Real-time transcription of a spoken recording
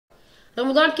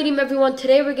Ramadan Kareem everyone,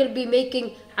 today we're going to be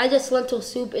making lentil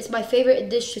soup. It's my favorite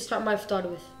dish to start my iftar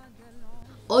with.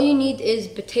 All you need is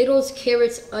potatoes,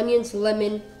 carrots, onions,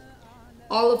 lemon,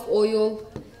 olive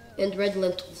oil, and red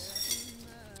lentils.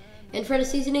 And for the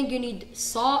seasoning, you need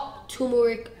salt,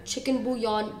 turmeric, chicken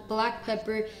bouillon, black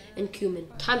pepper, and cumin.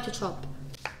 Time to chop.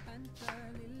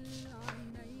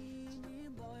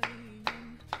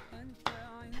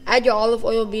 Add your olive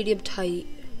oil medium tight.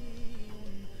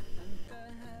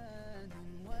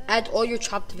 Add all your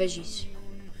chopped veggies.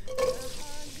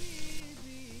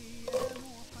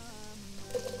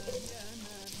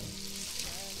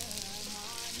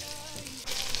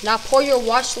 Now pour your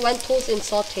washed lentils and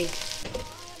saute.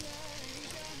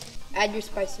 Add your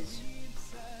spices.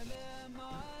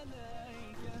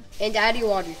 And add your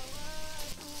water.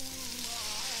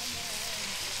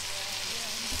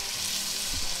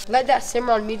 Let that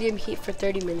simmer on medium heat for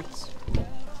 30 minutes.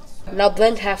 Now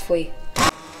blend halfway.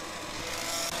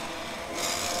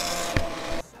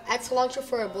 Add cilantro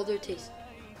for a bolder taste.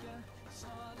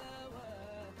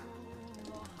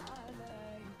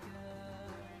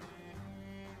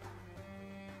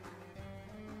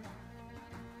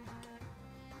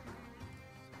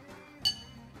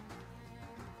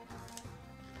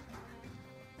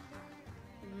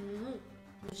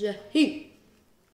 Jahi.